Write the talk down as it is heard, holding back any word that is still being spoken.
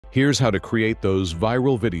Here's how to create those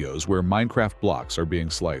viral videos where Minecraft blocks are being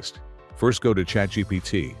sliced. First, go to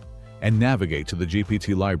ChatGPT and navigate to the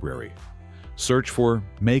GPT library. Search for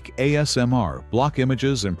Make ASMR block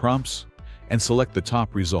images and prompts and select the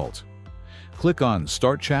top result. Click on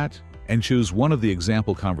Start Chat and choose one of the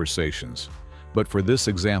example conversations. But for this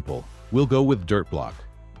example, we'll go with Dirt Block.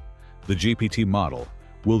 The GPT model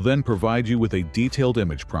will then provide you with a detailed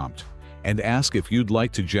image prompt and ask if you'd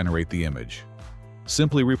like to generate the image.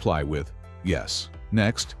 Simply reply with yes.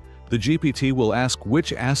 Next, the GPT will ask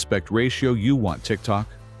which aspect ratio you want, TikTok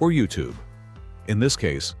or YouTube. In this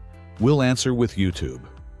case, we'll answer with YouTube.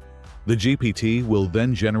 The GPT will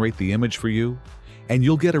then generate the image for you, and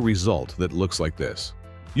you'll get a result that looks like this.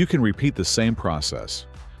 You can repeat the same process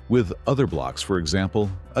with other blocks, for example,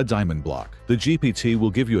 a diamond block. The GPT will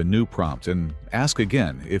give you a new prompt and ask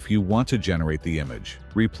again if you want to generate the image.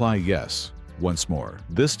 Reply yes once more.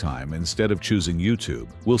 This time, instead of choosing YouTube,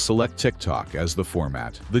 we'll select TikTok as the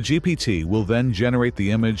format. The GPT will then generate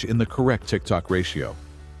the image in the correct TikTok ratio.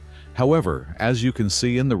 However, as you can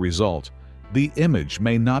see in the result, the image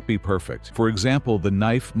may not be perfect. For example, the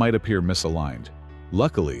knife might appear misaligned.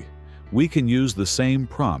 Luckily, we can use the same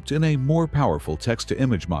prompt in a more powerful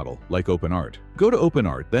text-to-image model like OpenArt. Go to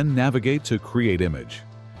OpenArt, then navigate to Create Image.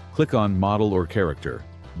 Click on Model or Character,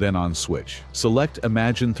 then on Switch. Select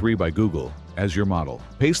Imagen 3 by Google as your model.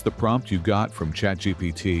 Paste the prompt you got from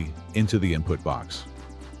ChatGPT into the input box.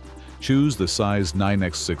 Choose the size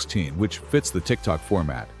 9x16, which fits the TikTok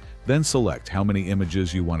format. Then select how many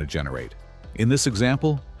images you want to generate. In this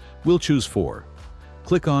example, we'll choose 4.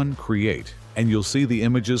 Click on Create, and you'll see the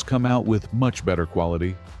images come out with much better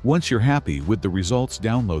quality. Once you're happy with the results,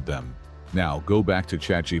 download them. Now go back to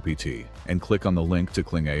ChatGPT and click on the link to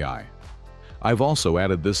Kling AI. I've also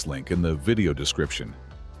added this link in the video description.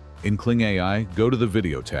 In Kling AI, go to the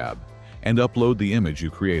Video tab and upload the image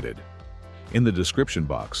you created. In the description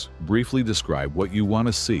box, briefly describe what you want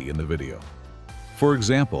to see in the video. For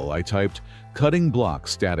example, I typed cutting block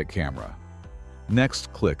static camera.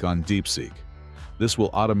 Next, click on DeepSeek. This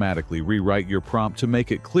will automatically rewrite your prompt to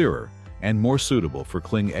make it clearer and more suitable for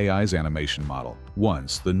Kling AI's animation model.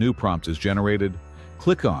 Once the new prompt is generated,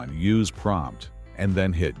 click on Use Prompt and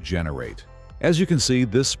then hit Generate. As you can see,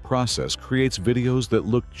 this process creates videos that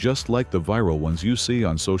look just like the viral ones you see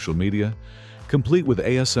on social media, complete with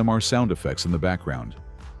ASMR sound effects in the background.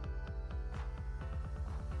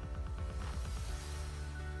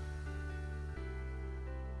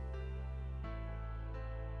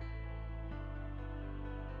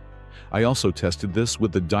 I also tested this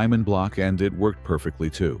with the diamond block and it worked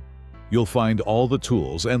perfectly too. You'll find all the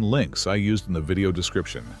tools and links I used in the video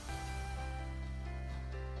description.